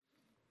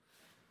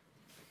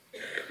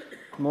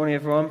Morning,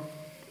 everyone.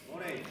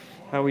 Morning.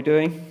 How are we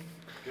doing?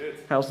 Good.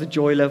 How's the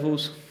joy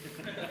levels?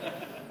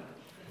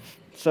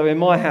 So in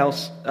my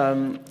house,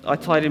 I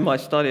tidied my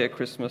study at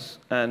Christmas,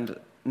 and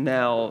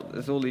now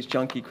there's all these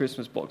junky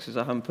Christmas boxes I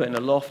haven't put in a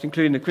loft,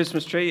 including the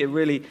Christmas tree.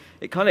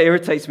 It kind of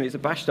irritates me. It's a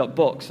bashed up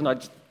box,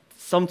 and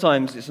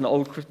sometimes it's an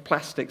old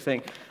plastic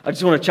thing. I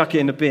just want to chuck it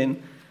in the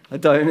bin. I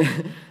don't,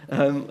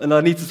 and I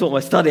need to sort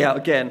my study out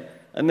again.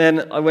 And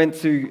then I went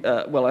to,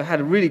 I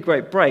had a really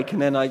great break, and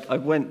then I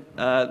went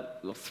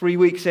 3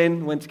 weeks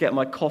in, went to get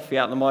my coffee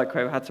out in the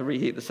microwave, had to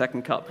reheat the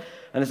second cup.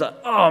 And it's like,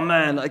 oh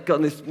man, I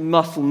got this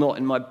muscle knot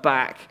in my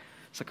back.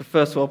 It's like a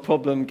first world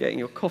problem getting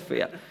your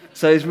coffee out.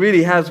 So it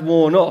really has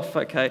worn off,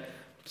 okay?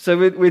 So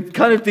we're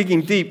kind of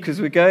digging deep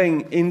because we're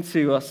going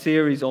into our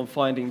series on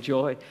finding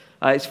joy.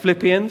 It's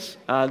Philippians.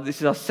 This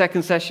is our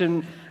second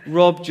session.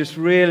 Rob just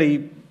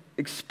really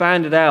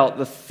expanded out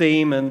the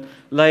theme and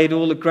laid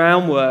all the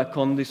groundwork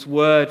on this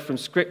word from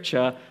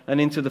Scripture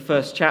and into the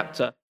first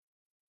chapter.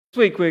 This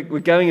week we're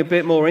going a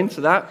bit more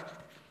into that.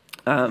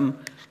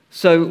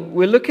 So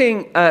we're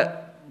looking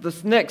at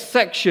this next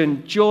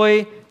section,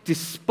 joy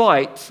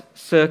despite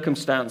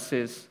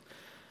circumstances.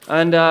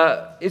 And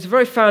it's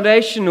very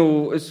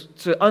foundational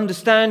to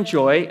understand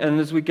joy, and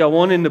as we go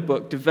on in the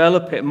book,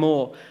 develop it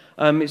more.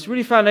 It's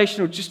really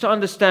foundational just to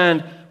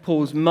understand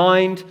Paul's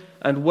mind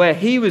and where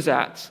he was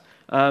at,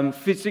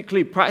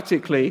 physically,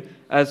 practically,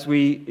 as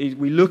we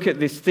look at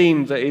this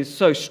theme that is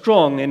so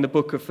strong in the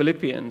book of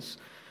Philippians.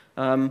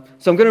 So I'm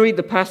going to read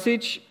the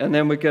passage, and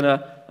then we're going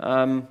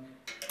to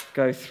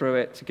go through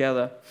it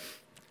together.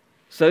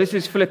 So this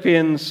is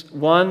Philippians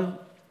 1,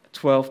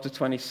 12 to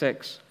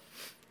 26.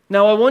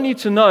 Now I want you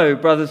to know,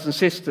 brothers and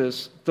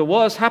sisters, that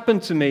what has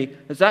happened to me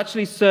has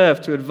actually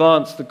served to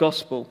advance the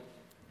gospel.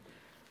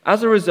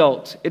 As a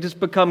result, it has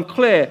become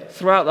clear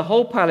throughout the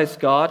whole palace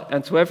guard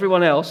and to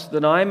everyone else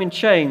that I am in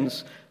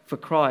chains for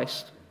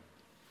Christ.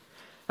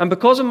 And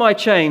because of my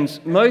chains,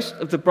 most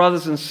of the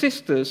brothers and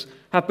sisters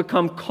have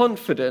become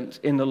confident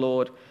in the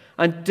Lord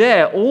and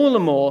dare all the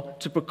more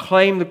to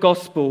proclaim the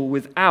gospel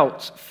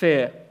without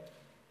fear.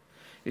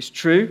 It's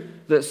true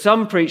that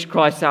some preach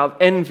Christ out of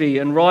envy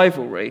and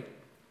rivalry,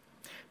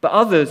 but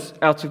others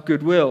out of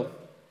goodwill.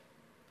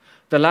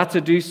 The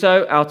latter do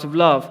so out of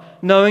love,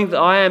 knowing that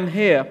I am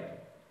here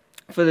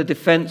for the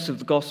defense of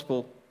the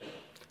gospel.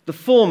 The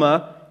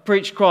former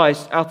preach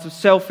Christ out of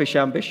selfish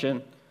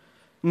ambition,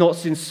 not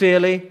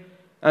sincerely,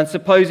 and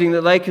supposing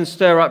that they can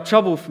stir up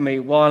trouble for me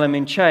while I'm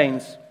in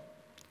chains.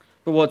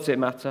 But what does it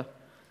matter?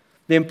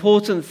 The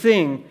important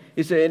thing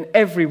is that in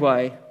every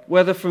way,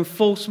 whether from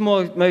false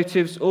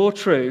motives or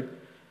true,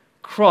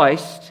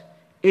 Christ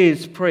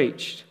is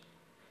preached.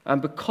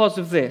 And because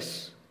of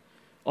this,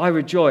 I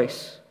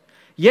rejoice.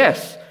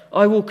 Yes,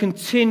 I will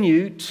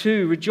continue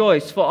to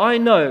rejoice, for I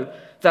know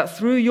that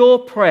through your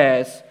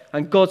prayers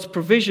and God's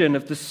provision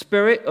of the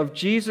Spirit of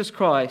Jesus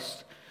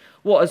Christ,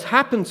 what has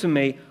happened to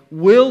me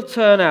will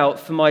turn out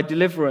for my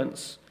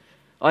deliverance.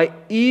 I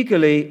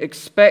eagerly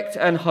expect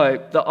and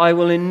hope that I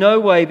will in no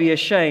way be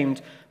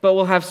ashamed, but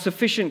will have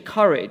sufficient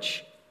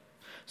courage,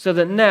 so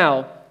that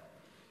now,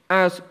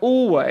 as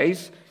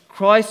always,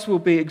 Christ will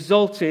be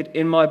exalted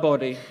in my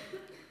body,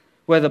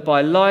 whether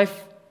by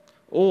life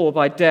or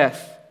by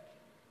death.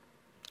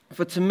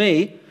 For to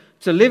me,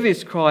 to live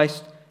is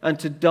Christ, and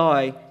to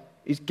die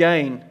is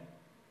gain.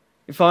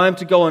 If I am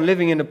to go on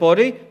living in the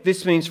body,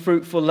 this means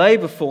fruitful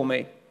labor for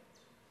me.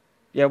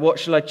 Yeah, what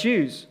shall I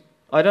choose?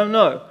 I don't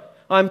know.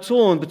 I am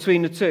torn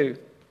between the two.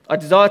 I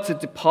desire to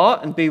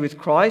depart and be with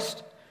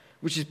Christ,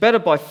 which is better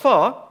by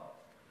far,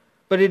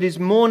 but it is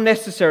more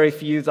necessary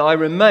for you that I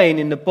remain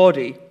in the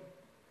body.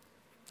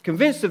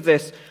 Convinced of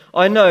this,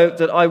 I know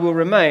that I will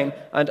remain,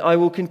 and I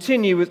will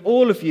continue with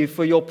all of you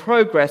for your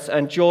progress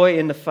and joy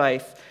in the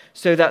faith,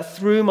 so that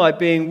through my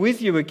being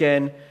with you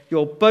again,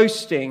 your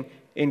boasting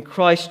in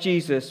Christ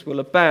Jesus will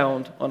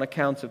abound on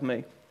account of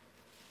me.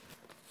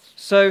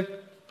 So,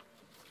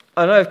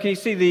 I don't know, can you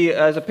see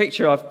there's a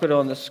picture I've put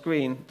on the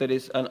screen that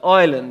is an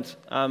island.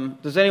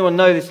 Does anyone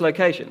know this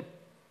location?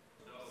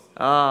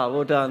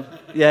 Well done.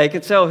 Yeah, you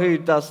can tell who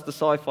does the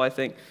sci-fi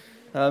thing.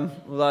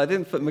 Well, I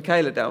didn't put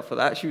Michaela down for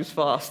that. She was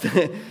fast.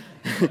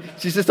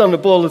 She's just on the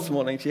ball this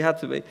morning. She had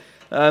to be.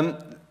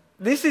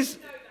 This is...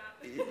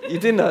 You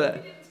didn't know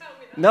that?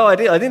 No, I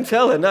didn't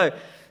tell her, no.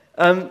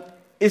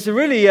 It's a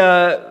really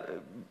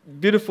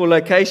beautiful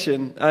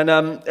location. And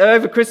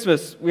over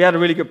Christmas, we had a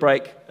really good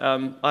break.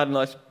 I had a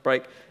nice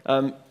break.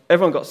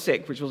 Everyone got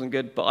sick, which wasn't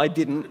good, but I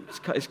didn't.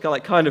 It's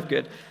kind of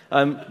good.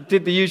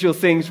 Did the usual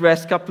things,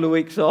 rest, couple of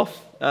weeks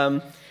off.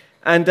 And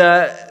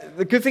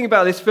the good thing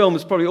about this film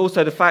is probably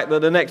also the fact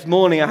that the next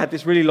morning I had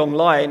this really long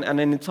line and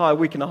an entire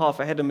week and a half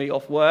ahead of me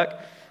off work.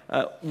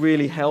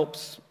 Really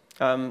helps.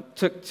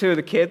 Took two of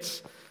the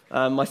kids.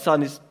 My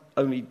son is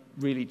only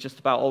really just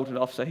about old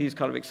enough, so he's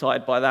kind of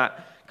excited by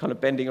that, kind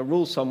of bending a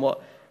rule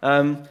somewhat.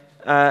 And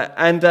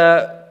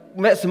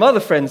met some other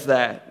friends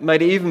there.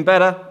 Made it even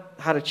better.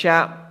 Had a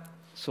chat.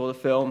 Saw the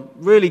film.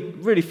 Really,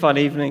 really fun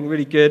evening.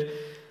 Really good.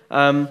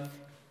 And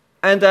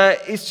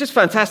it's just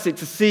fantastic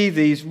to see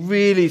these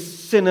really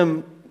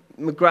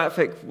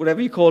cinematographic,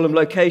 whatever you call them,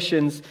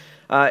 locations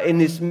in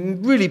this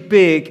really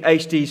big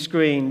HD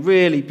screen,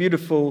 really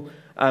beautiful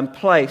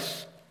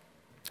place.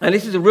 And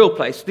this is a real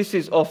place. This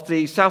is off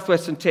the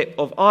southwestern tip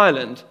of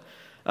Ireland.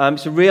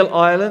 It's a real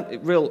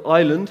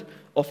island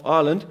off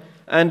Ireland.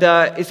 And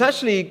it's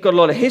actually got a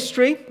lot of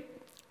history.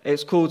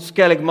 It's called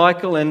Skellig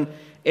Michael. And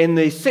in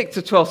the 6th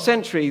to 12th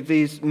century,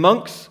 these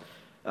monks,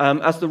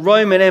 as the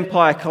Roman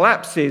Empire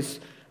collapses,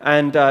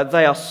 and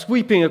they are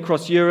sweeping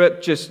across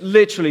Europe, just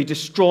literally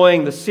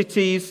destroying the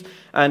cities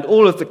and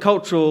all of the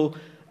cultural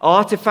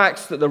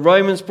artifacts that the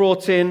Romans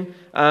brought in,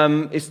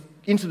 is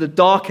into the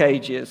Dark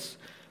Ages.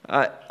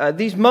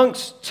 These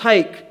monks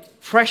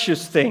take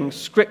precious things,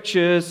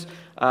 scriptures,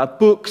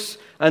 books,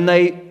 and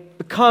they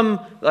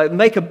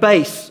make a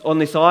base on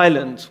this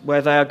island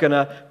where they are going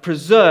to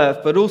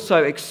preserve but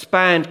also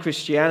expand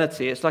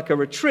Christianity. It's like a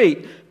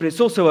retreat, but it's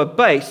also a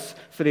base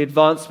for the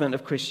advancement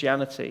of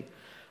Christianity.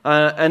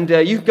 And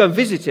you can go and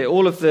visit it,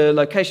 all of the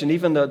location,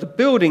 even the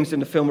buildings in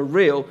the film are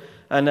real,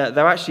 and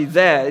they're actually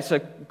there. It's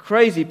a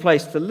crazy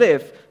place to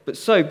live, but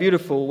so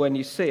beautiful when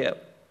you see it.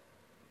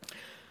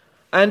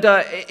 And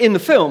in the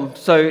film,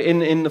 so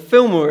in the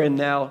film we're in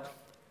now,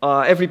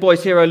 every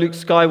boy's hero, Luke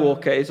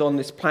Skywalker, is on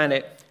this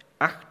planet,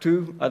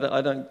 Actu.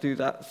 I don't do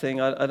that thing,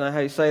 I don't know how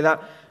you say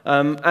that.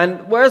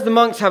 And whereas the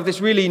monks have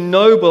this really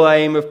noble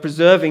aim of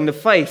preserving the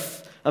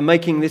faith and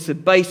making this a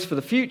base for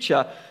the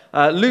future,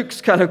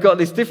 Luke's kind of got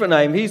this different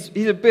aim. He's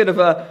a bit of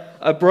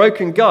a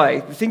broken guy.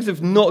 Things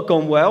have not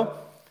gone well.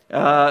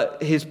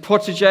 His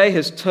protege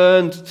has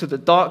turned to the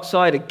dark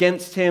side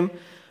against him.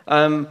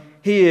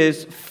 He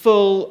is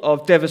full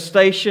of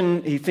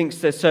devastation. He thinks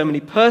there's so many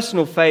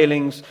personal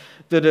failings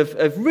that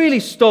have really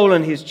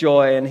stolen his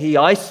joy, and he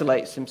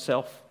isolates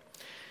himself.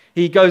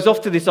 He goes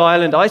off to this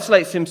island,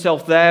 isolates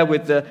himself there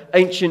with the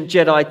ancient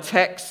Jedi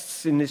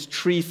texts in this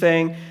tree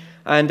thing,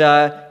 and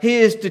he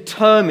is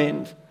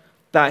determined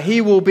that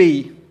he will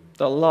be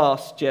the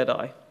last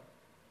Jedi.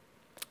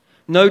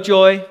 No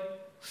joy,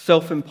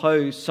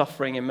 self-imposed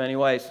suffering in many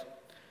ways.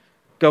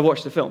 Go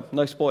watch the film,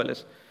 no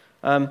spoilers.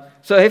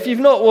 So if you've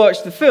not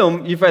watched the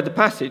film, you've read the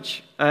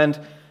passage. And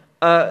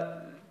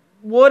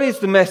what is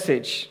the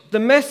message? The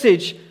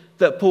message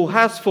that Paul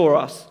has for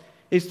us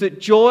is that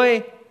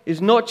joy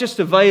is not just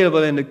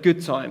available in the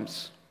good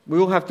times. We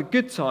all have the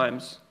good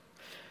times.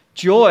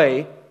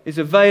 Joy is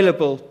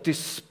available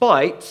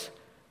despite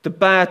the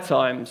bad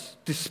times,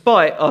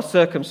 despite our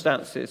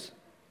circumstances.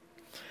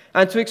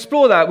 And to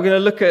explore that, we're going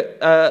to look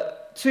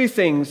at two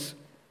things.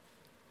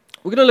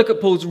 We're going to look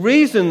at Paul's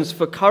reasons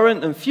for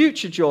current and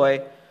future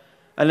joy,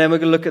 and then we're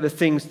going to look at the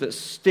things that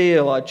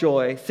steal our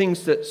joy,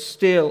 things that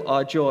steal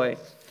our joy.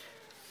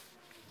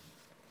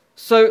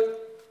 So,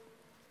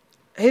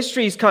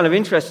 history is kind of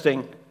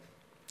interesting,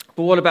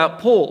 but what about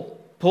Paul?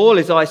 Paul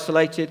is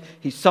isolated,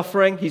 he's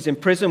suffering, he's in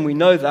prison, we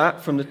know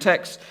that from the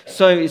text,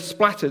 so it's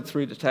splattered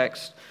through the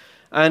text.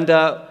 And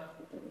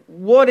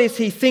what is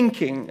he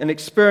thinking and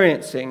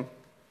experiencing?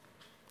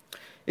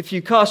 If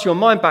you cast your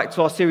mind back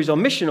to our series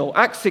on missional,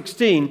 Acts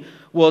 16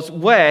 was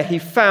where he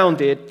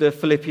founded the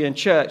Philippian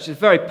church. It's a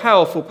very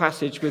powerful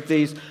passage with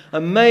these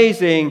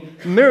amazing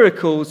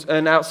miracles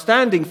and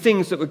outstanding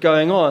things that were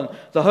going on.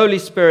 The Holy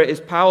Spirit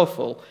is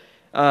powerful.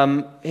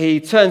 He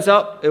turns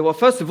up, well,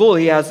 first of all,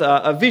 he has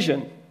a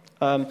vision,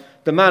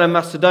 the man of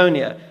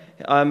Macedonia.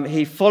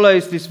 He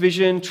follows this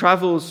vision,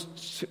 travels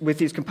with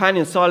his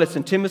companions Silas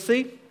and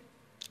Timothy.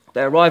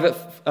 They arrive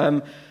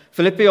at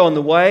Philippi on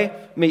the way,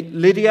 meet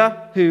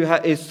Lydia, who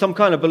is some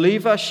kind of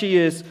believer. She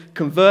is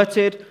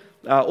converted.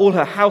 All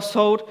her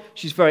household,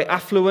 she's very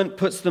affluent,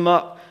 puts them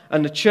up,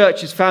 and the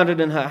church is founded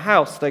in her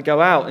house. They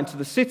go out into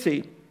the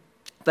city.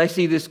 They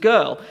see this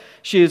girl.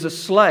 She is a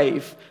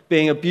slave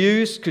being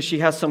abused because she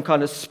has some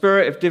kind of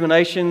spirit of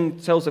divination,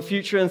 tells her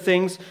future and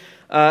things.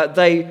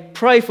 They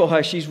pray for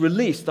her. She's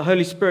released. The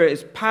Holy Spirit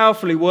is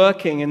powerfully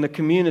working in the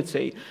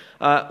community.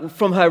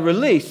 From her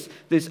release,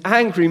 this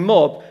angry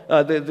mob,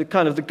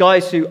 the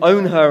guys who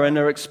own her and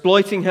are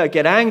exploiting her,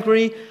 get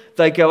angry.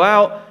 They go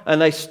out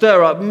and they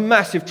stir up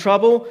massive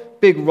trouble,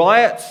 big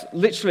riots,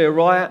 literally a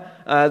riot.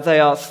 They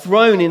are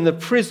thrown in the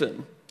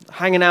prison,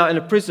 hanging out in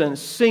a prison,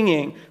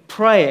 singing,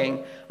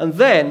 praying. And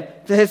then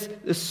there's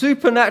a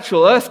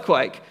supernatural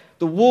earthquake.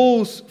 The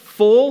walls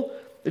fall.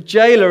 The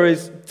jailer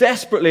is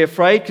desperately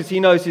afraid because he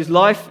knows his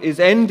life is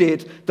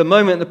ended the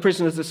moment the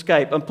prisoners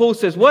escape. And Paul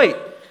says, wait,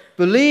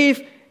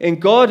 believe in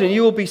God and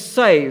you will be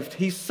saved.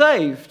 He's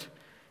saved.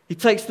 He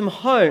takes them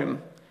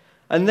home.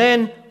 And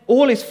then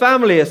all his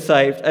family are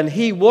saved, and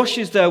he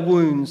washes their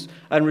wounds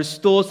and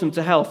restores them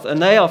to health. And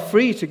they are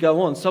free to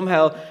go on.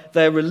 Somehow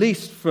they're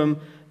released from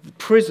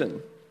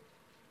prison.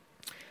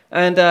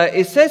 And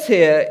it says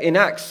here in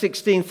Acts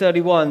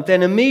 16:31,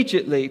 then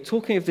immediately,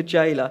 talking of the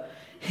jailer,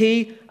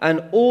 he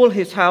and all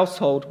his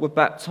household were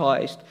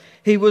baptized.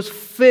 He was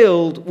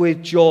filled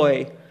with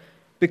joy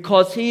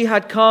because he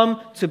had come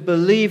to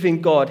believe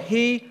in God,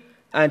 he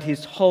and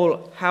his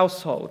whole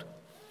household.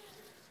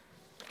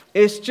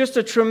 It's just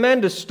a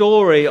tremendous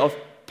story of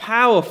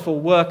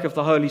powerful work of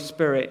the Holy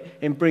Spirit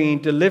in bringing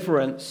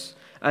deliverance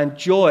and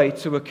joy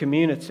to a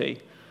community.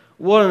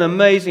 What an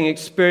amazing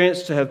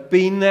experience to have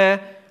been there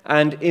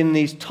and in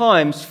these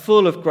times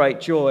full of great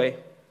joy.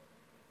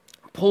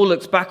 Paul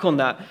looks back on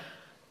that,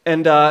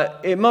 and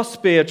it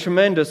must be a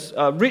tremendous,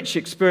 rich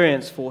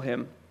experience for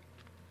him.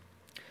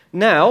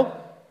 Now,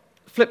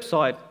 flip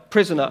side,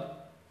 prisoner.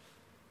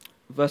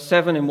 Verse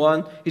 7 in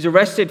 1, he's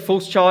arrested,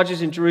 false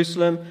charges in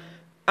Jerusalem,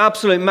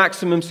 absolute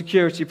maximum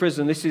security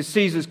prison. This is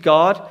Caesar's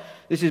guard.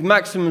 This is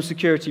maximum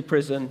security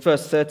prison.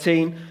 Verse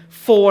 13,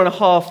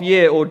 4.5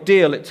 year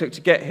ordeal it took to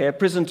get here,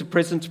 prison to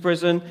prison to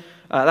prison.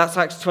 That's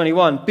Acts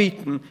 21,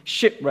 beaten,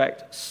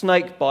 shipwrecked,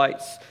 snake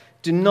bites,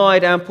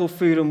 denied ample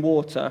food and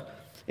water,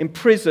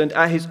 imprisoned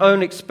at his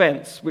own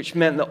expense, which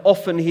meant that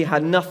often he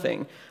had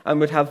nothing and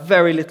would have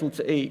very little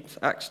to eat,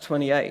 Acts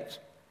 28.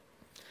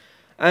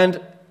 And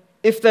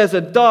if there's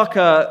a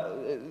darker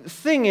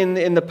thing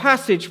in the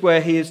passage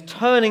where he is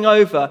turning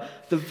over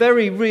the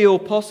very real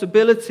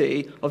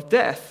possibility of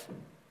death,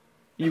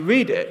 you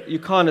read it, you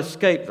can't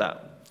escape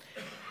that.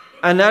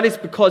 And that is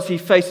because he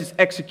faces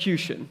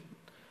execution.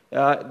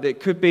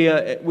 It could be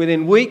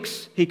within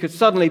weeks, he could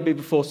suddenly be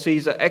before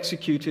Caesar,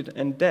 executed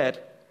and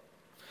dead.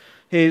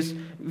 His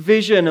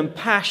vision and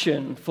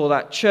passion for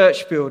that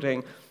church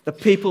building, the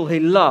people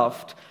he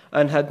loved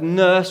and had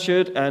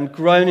nurtured and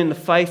grown in the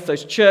faith,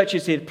 those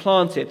churches he had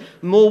planted,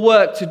 more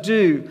work to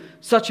do,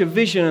 such a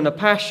vision and a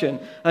passion.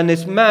 And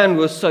this man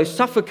was so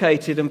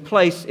suffocated and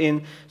placed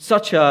in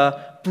such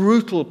a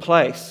brutal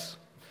place.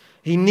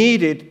 He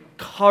needed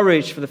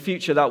courage for the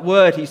future. That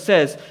word, he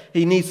says,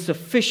 he needs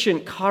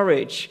sufficient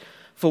courage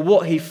for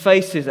what he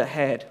faces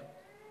ahead.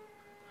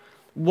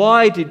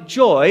 Why did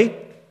joy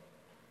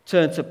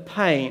turn to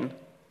pain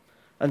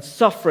and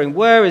suffering?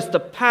 Where is the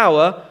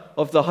power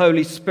of the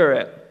Holy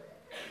Spirit?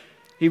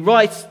 He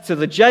writes to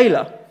the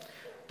jailer.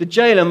 The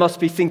jailer must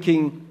be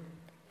thinking,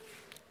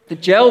 the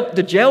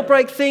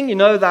jailbreak thing, you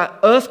know, that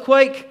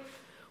earthquake?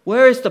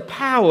 Where is the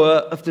power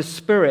of the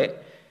Spirit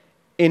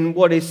in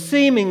what is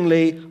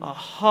seemingly a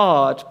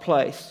hard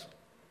place?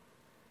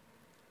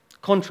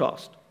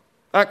 Contrast.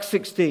 Acts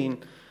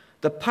 16.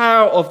 The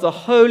power of the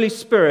Holy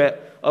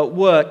Spirit at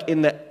work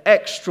in the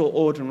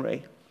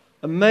extraordinary.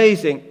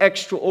 Amazing,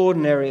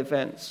 extraordinary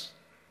events.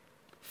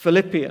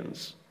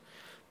 Philippians.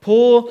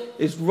 Paul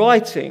is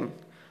writing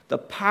the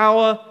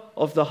power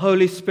of the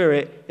Holy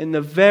Spirit in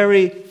the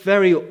very,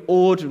 very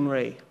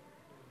ordinary.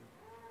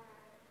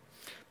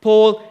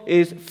 Paul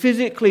is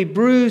physically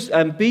bruised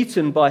and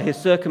beaten by his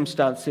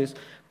circumstances,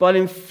 but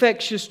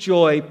infectious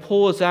joy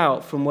pours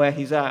out from where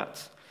he's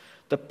at.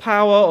 The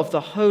power of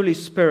the Holy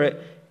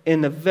Spirit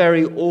in the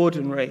very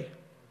ordinary.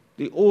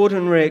 The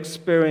ordinary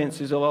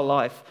experiences of our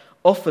life,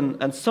 often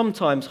and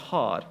sometimes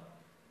hard.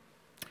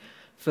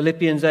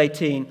 Philippians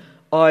 18,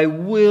 I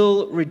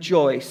will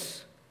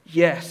rejoice,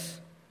 yes,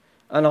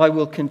 and I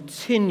will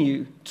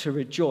continue to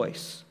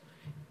rejoice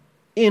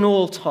in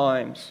all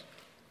times.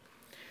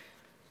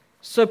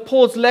 So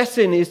Paul's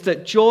lesson is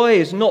that joy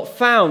is not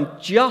found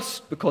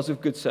just because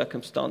of good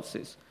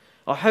circumstances.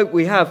 I hope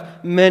we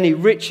have many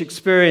rich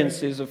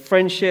experiences of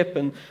friendship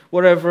and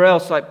whatever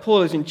else like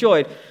Paul has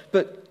enjoyed,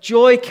 but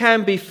joy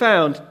can be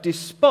found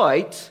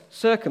despite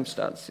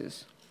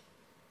circumstances.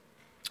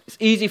 It's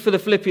easy for the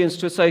Philippians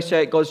to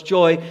associate God's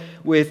joy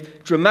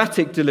with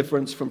dramatic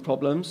deliverance from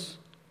problems.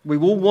 We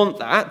all want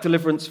that,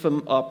 deliverance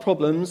from our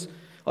problems,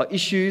 our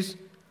issues.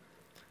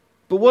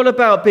 But what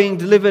about being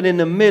delivered in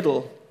the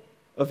middle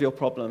of your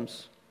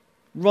problems?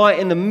 Right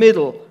in the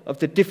middle of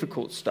the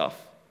difficult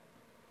stuff?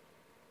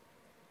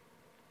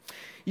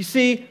 You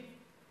see,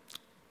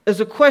 there's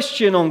a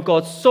question on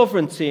God's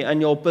sovereignty and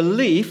your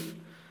belief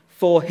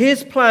for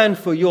His plan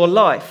for your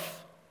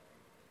life.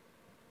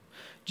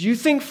 Do you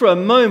think for a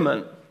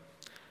moment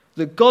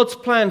that God's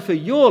plan for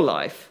your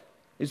life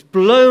is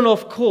blown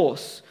off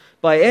course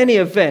by any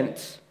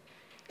event,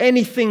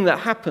 anything that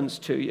happens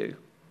to you?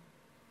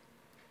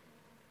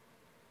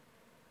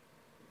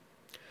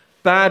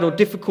 Bad or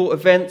difficult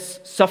events,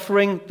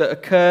 suffering that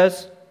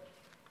occurs.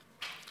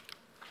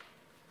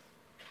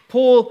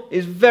 Paul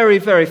is very,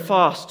 very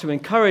fast to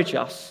encourage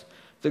us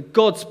that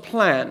God's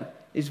plan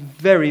is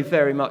very,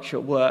 very much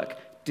at work,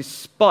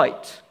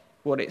 despite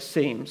what it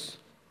seems.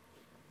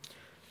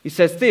 He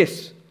says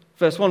this,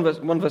 verse 1,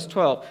 verse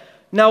 12.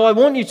 Now I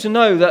want you to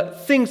know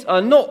that things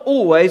are not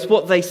always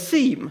what they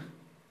seem.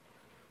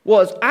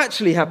 What has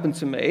actually happened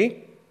to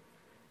me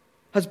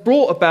has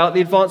brought about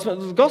the advancement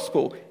of the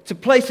gospel to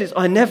places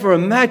I never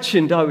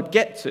imagined I would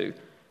get to.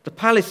 The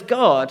palace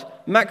guard,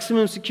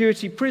 maximum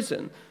security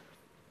prison.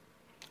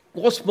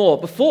 What's more,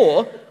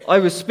 before I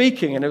was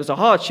speaking and it was a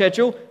hard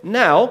schedule,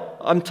 now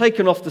I'm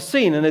taken off the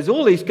scene and there's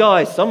all these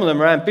guys, some of them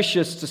are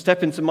ambitious to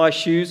step into my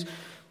shoes,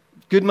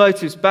 good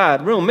motives,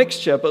 bad, real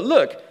mixture, but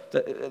look,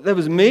 there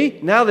was me,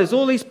 now there's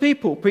all these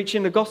people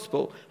preaching the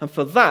gospel, and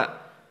for that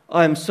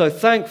I am so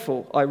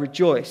thankful, I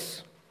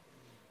rejoice.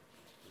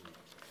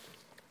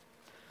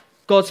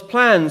 God's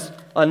plans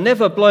are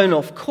never blown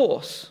off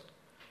course.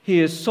 He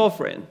is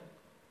sovereign.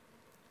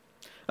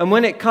 And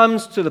when it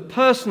comes to the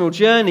personal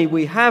journey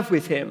we have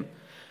with Him,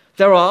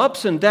 there are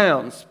ups and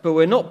downs, but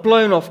we're not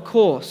blown off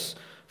course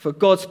for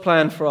God's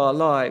plan for our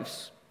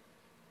lives.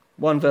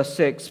 1 verse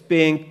 6,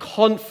 being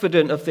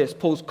confident of this,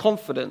 Paul's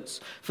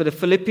confidence for the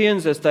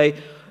Philippians as they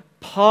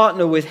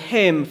partner with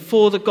him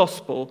for the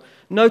gospel.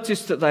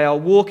 Notice that they are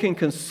walking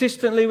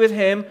consistently with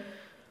him,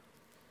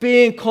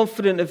 being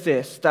confident of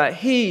this, that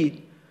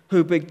he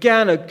who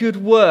began a good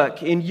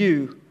work in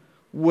you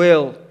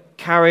will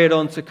carry it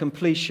on to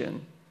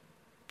completion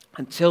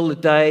until the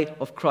day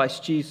of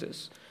Christ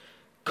Jesus.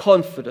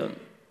 Confident,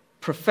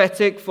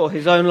 prophetic for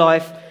his own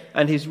life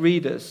and his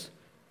readers.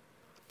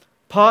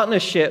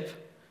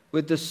 Partnership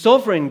with the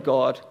sovereign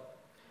God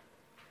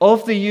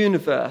of the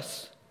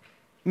universe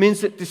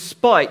means that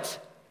despite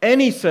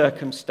any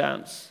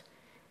circumstance,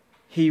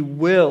 he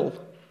will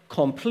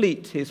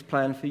complete his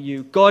plan for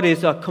you. God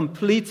is a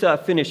completer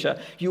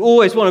finisher. You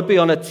always want to be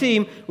on a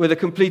team with a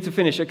completer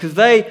finisher because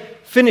they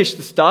finish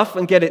the stuff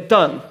and get it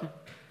done.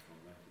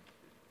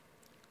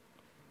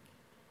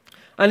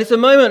 And it's a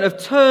moment of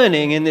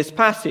turning in this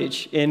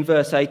passage in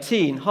verse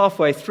 18,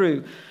 halfway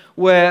through,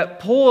 where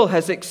Paul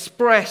has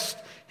expressed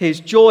his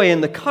joy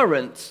in the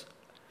current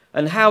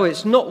and how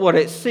it's not what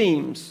it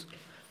seems.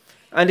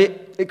 And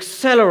it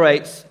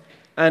accelerates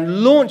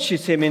and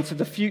launches him into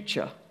the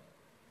future.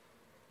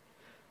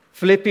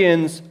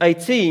 Philippians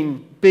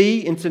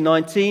 18b into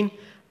 19,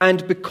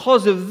 and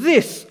because of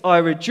this I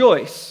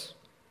rejoice.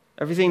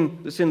 Everything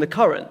that's in the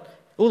current,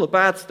 all the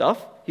bad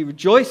stuff, he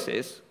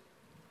rejoices.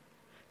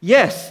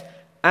 Yes,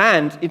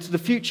 and into the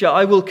future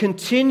I will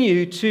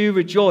continue to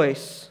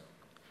rejoice.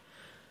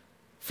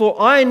 For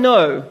I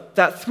know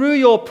that through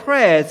your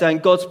prayers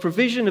and God's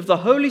provision of the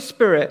Holy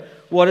Spirit,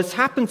 what has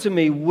happened to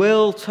me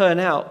will turn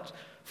out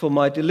for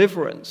my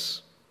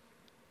deliverance.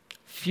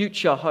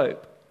 Future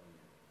hope.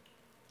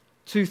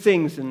 Two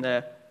things in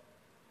there.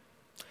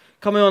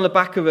 Coming on the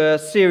back of a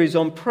series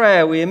on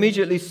prayer, we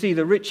immediately see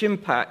the rich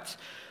impact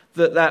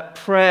that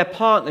prayer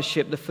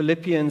partnership the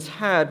Philippians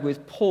had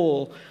with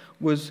Paul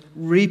was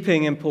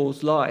reaping in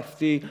Paul's life.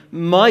 The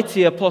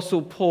mighty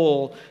Apostle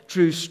Paul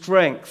drew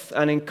strength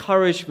and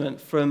encouragement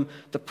from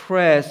the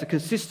prayers, the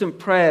consistent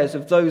prayers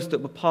of those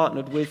that were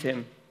partnered with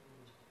him.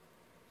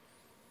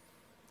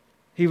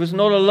 He was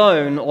not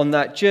alone on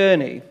that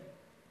journey.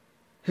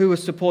 Who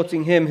was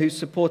supporting him? Who's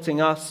supporting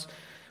us?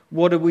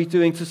 What are we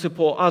doing to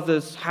support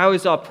others? How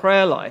is our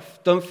prayer life?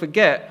 Don't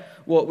forget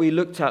what we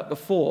looked at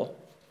before.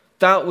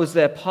 That was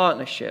their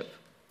partnership.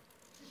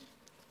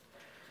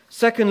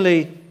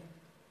 Secondly,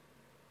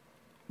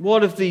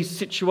 what of these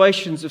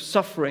situations of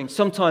suffering,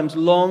 sometimes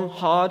long,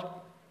 hard?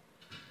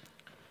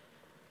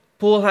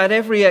 Paul had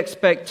every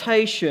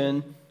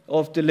expectation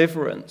of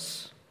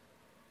deliverance.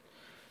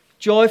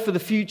 Joy for the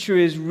future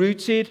is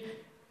rooted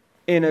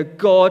in a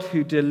God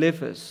who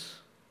delivers.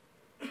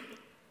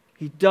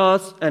 He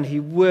does and he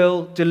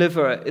will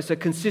deliver it. It's a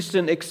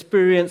consistent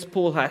experience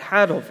Paul had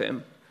had of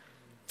him.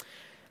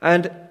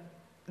 And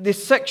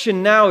this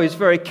section now is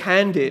very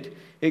candid.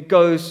 It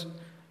goes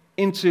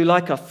into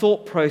like a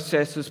thought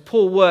process as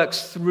Paul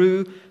works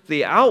through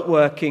the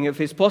outworking of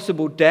his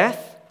possible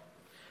death.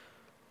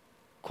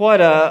 Quite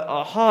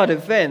a hard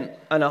event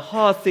and a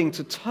hard thing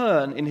to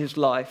turn in his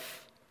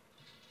life.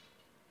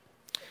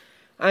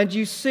 And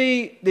you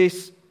see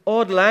this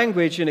odd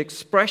language and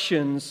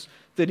expressions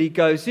that he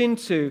goes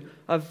into,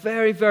 a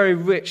very, very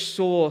rich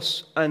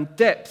source and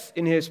depth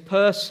in his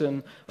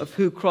person of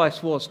who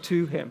Christ was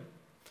to him.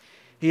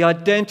 He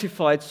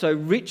identified so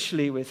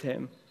richly with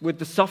him, with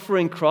the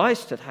suffering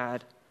Christ had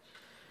had,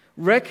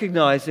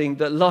 recognizing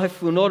that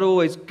life will not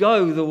always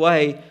go the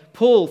way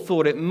Paul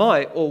thought it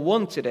might or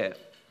wanted it.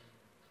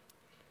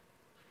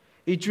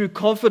 He drew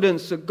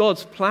confidence that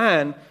God's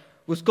plan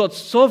was God's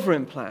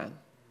sovereign plan.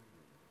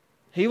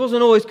 He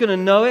wasn't always going to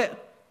know it,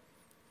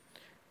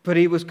 but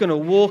he was going to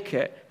walk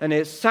it, and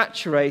it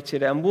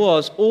saturated and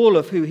was all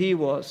of who he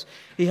was.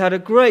 He had a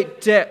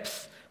great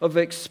depth of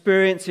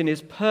experience in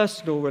his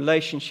personal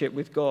relationship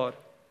with God.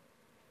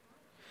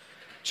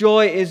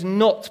 Joy is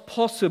not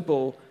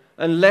possible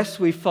unless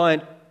we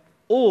find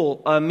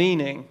all our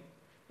meaning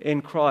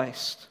in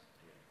Christ.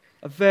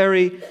 A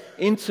very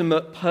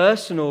intimate,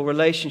 personal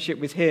relationship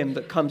with him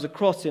that comes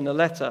across in the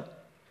letter.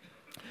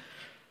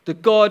 The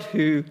God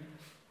who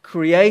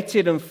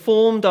created and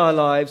formed our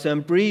lives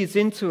and breathes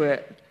into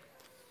it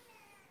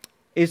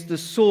is the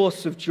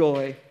source of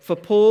joy. For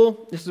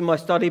Paul, this is my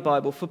study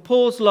Bible, for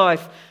Paul's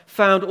life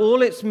found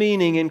all its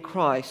meaning in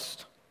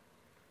Christ.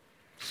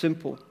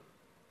 Simple.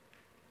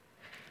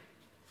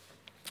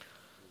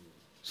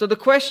 So the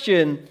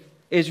question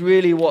is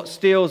really what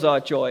steals our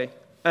joy.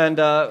 And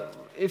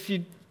if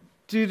you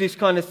do this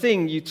kind of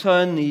thing, you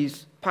turn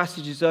these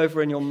passages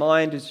over in your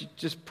mind as you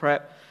just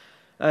prep.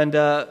 And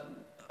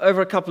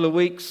over a couple of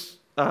weeks,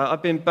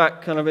 I've been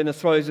back kind of in the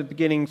throes of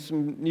beginning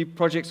some new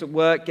projects at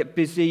work, get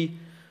busy.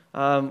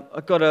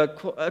 I've got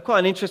quite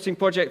an interesting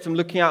project I'm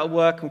looking at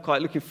work. I'm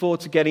quite looking forward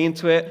to getting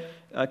into it,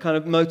 kind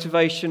of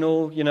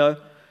motivational, you know.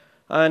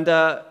 And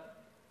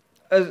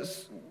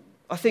as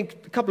I think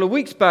a couple of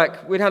weeks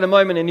back, we'd had a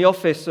moment in the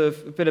office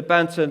of a bit of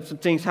banter and some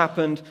things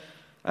happened.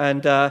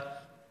 And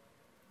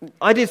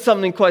I did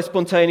something quite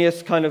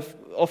spontaneous, kind of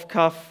off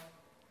cuff,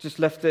 just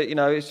left it, you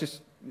know, it's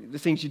just the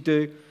things you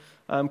do.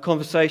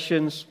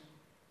 conversations.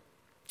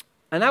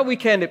 And that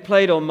weekend it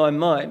played on my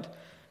mind.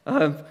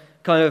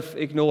 Kind of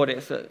ignored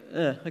it. So,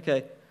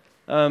 okay.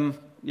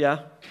 Yeah.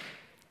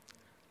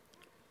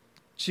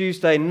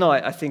 Tuesday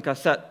night, I think I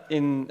sat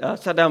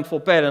down before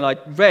bed and I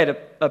read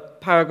a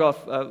paragraph,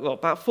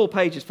 about 5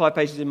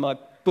 pages in my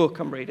book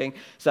I'm reading.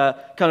 It's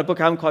a kind of book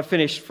I haven't quite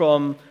finished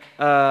from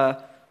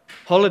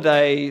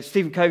Holiday,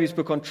 Stephen Covey's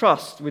book on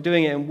trust. We're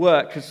doing it in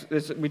work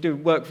because we do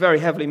work very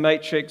heavily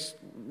matrix,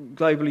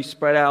 globally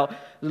spread out.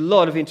 There's a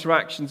lot of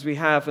interactions we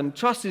have, and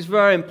trust is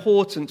very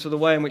important to the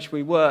way in which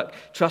we work.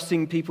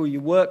 Trusting people you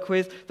work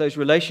with, those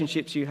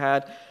relationships you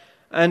had.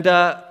 And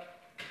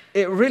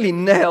it really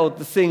nailed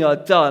the thing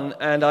I'd done,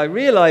 and I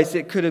realized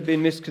it could have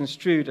been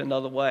misconstrued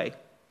another way.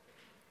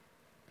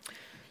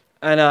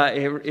 And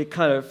it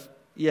kind of,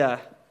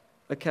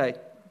 okay.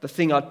 The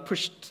thing I'd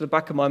pushed to the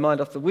back of my mind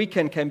after the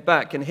weekend came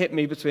back and hit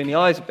me between the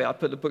eyes a bit. I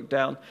put the book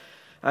down.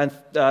 And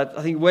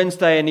I think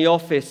Wednesday in the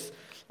office,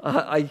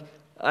 I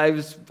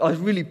was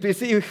really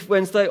busy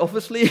Wednesday,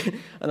 obviously,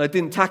 and I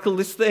didn't tackle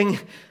this thing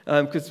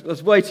because I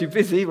was way too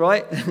busy,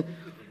 right?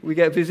 We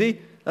get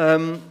busy.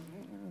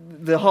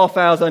 The half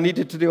hours I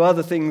needed to do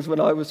other things when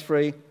I was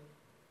free.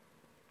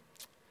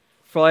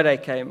 Friday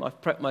came. I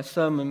prepped my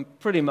sermon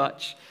pretty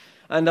much.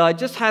 And I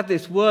just had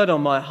this word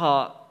on my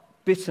heart,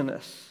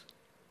 bitterness.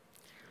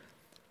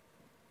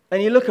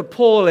 And you look at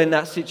Paul in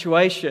that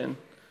situation,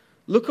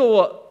 look at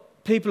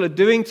what people are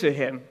doing to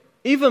him,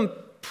 even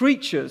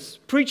preachers,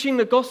 preaching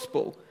the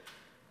gospel,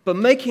 but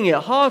making it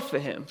hard for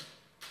him.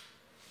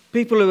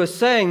 People who are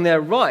saying they're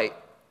right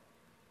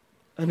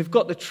and have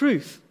got the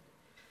truth.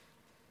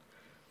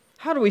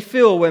 How do we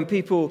feel when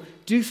people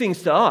do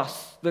things to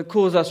us that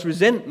cause us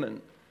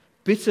resentment,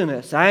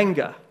 bitterness,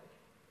 anger?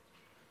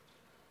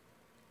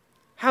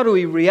 How do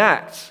we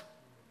react?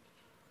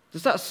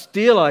 Does that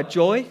steal our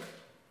joy?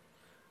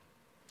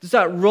 Does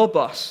that rob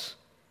us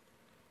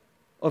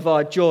of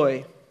our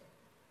joy?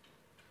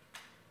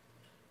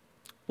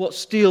 What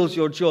steals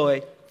your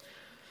joy?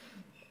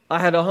 I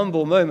had a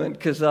humble moment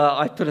because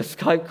I put a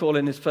Skype call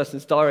in this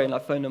person's diary and I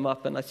phoned them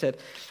up and I said,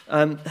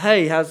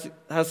 hey,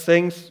 how's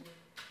things?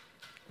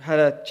 Had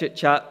a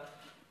chit-chat.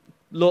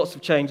 Lots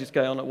of changes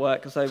going on at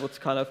work. I was able to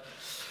kind of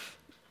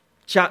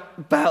chat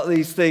about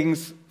these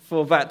things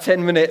for about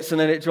 10 minutes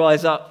and then it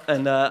dries up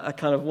and I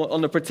kind of,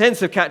 on the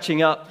pretense of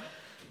catching up,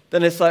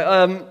 then it's like,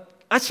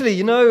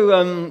 actually,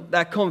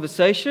 that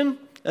conversation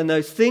and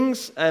those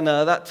things and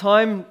that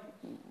time,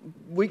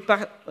 week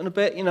back and a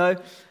bit, I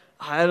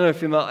don't know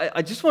if you know,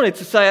 I just wanted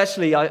to say,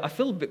 actually, I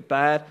feel a bit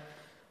bad.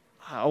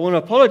 I want to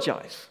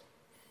apologize.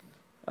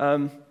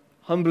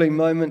 Humbling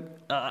moment.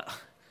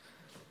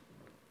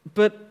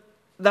 But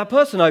that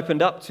person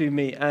opened up to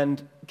me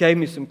and gave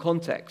me some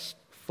context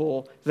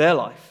for their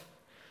life.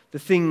 The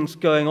things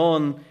going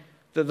on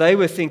that they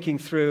were thinking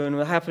through and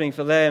were happening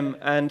for them.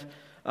 And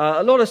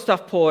a lot of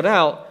stuff poured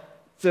out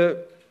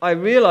that I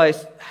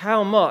realized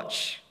how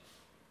much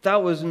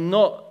that was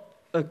not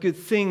a good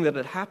thing that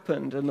had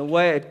happened and the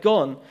way it had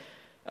gone.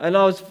 And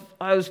I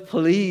was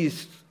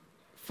pleased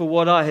for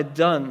what I had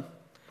done.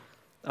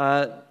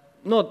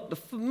 Not the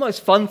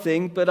most fun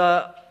thing, but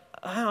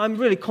I'm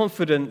really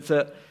confident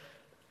that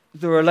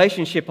the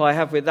relationship I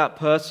have with that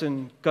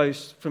person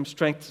goes from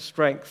strength to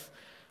strength.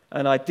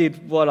 And I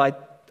did what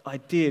I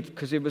did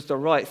because it was the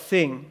right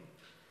thing.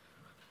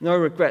 No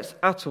regrets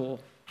at all.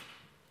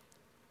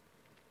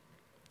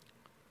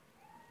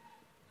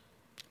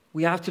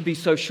 We have to be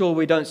so sure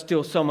we don't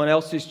steal someone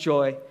else's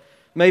joy.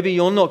 Maybe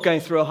you're not going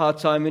through a hard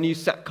time and you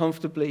sat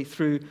comfortably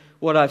through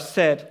what I've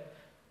said.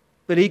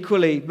 But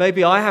equally,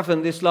 maybe I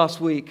haven't this last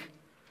week.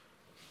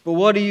 But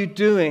what are you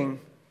doing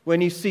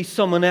when you see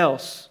someone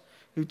else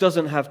who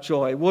doesn't have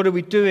joy? What are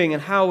we doing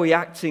and how are we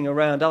acting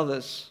around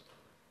others?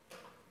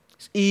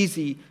 It's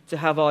easy to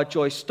have our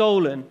joy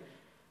stolen,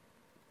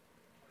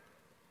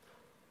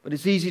 but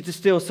it's easy to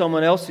steal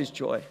someone else's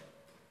joy.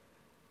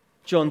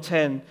 John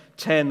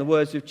 10:10, the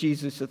words of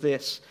Jesus are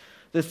this: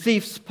 the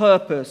thief's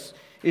purpose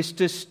is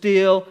to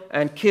steal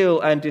and kill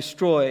and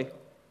destroy.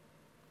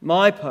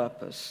 My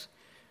purpose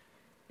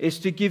is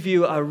to give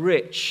you a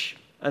rich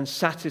and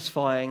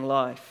satisfying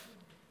life.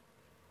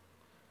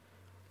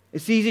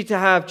 It's easy to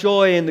have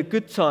joy in the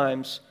good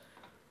times,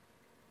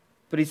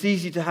 but it's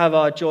easy to have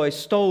our joy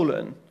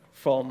stolen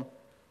from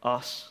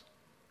us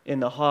in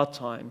the hard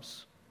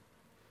times.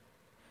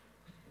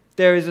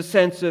 There is a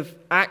sense of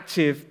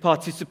active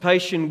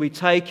participation we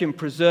take in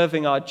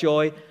preserving our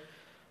joy.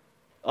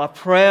 Our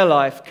prayer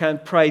life can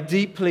pray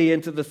deeply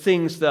into the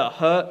things that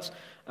hurt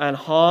and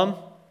harm,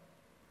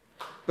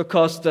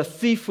 because the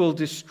thief will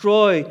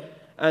destroy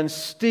and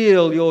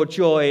steal your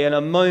joy in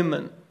a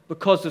moment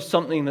because of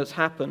something that's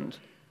happened.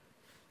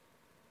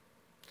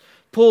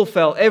 Paul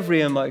felt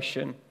every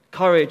emotion: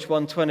 courage,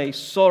 1:20,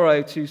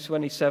 sorrow,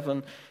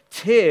 2:27,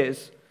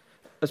 tears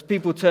as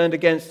people turned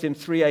against him,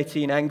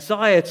 3:18,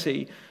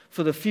 anxiety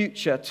for the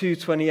future,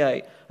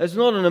 2:28. There's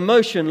not an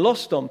emotion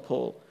lost on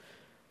Paul,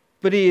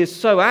 but he is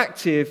so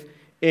active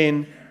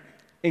in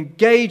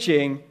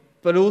engaging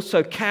but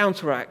also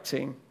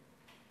counteracting.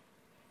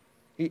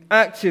 He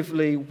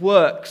actively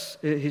works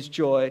his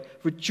joy.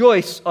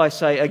 Rejoice, I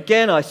say.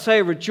 Again, I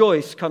say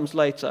rejoice comes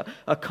later.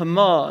 A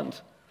command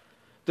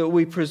that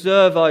we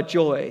preserve our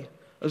joy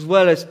as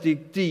well as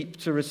dig deep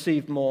to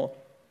receive more.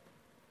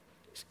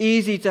 It's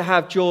easy to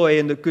have joy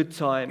in the good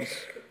times,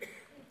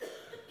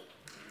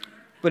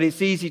 but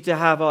it's easy to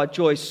have our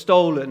joy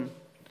stolen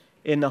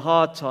in the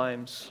hard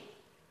times.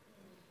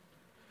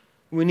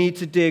 We need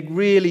to dig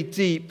really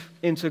deep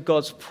into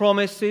God's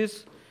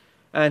promises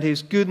and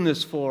His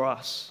goodness for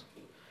us.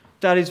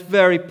 That is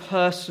very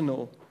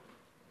personal.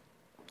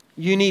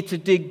 You need to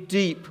dig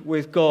deep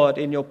with God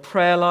in your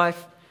prayer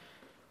life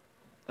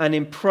and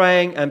in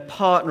praying and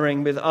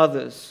partnering with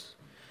others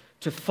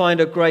to find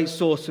a great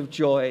source of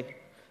joy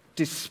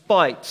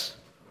despite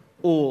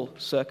all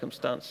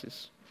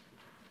circumstances.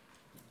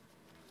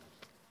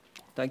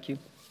 Thank you.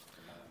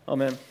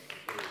 Amen.